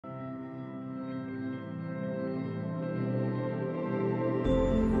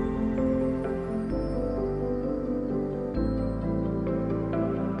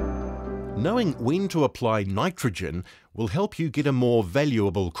Knowing when to apply nitrogen will help you get a more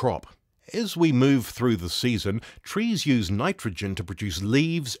valuable crop. As we move through the season, trees use nitrogen to produce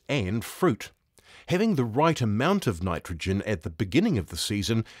leaves and fruit. Having the right amount of nitrogen at the beginning of the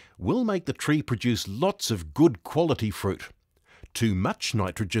season will make the tree produce lots of good quality fruit. Too much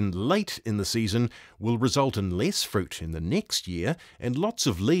nitrogen late in the season will result in less fruit in the next year and lots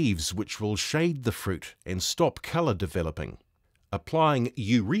of leaves which will shade the fruit and stop colour developing. Applying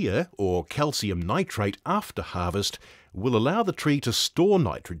urea or calcium nitrate after harvest will allow the tree to store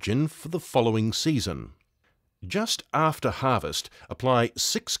nitrogen for the following season. Just after harvest, apply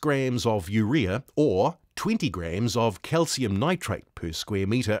 6 grams of urea or 20 grams of calcium nitrate per square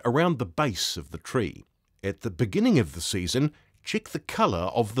metre around the base of the tree. At the beginning of the season, check the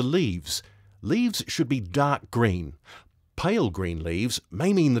colour of the leaves. Leaves should be dark green. Pale green leaves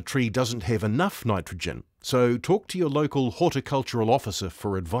may mean the tree doesn't have enough nitrogen, so talk to your local horticultural officer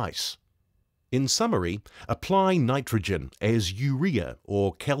for advice. In summary, apply nitrogen as urea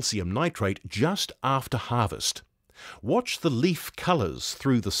or calcium nitrate just after harvest. Watch the leaf colours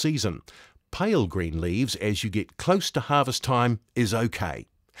through the season. Pale green leaves as you get close to harvest time is okay.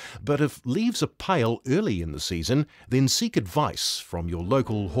 But if leaves are pale early in the season, then seek advice from your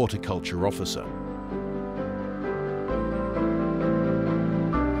local horticulture officer.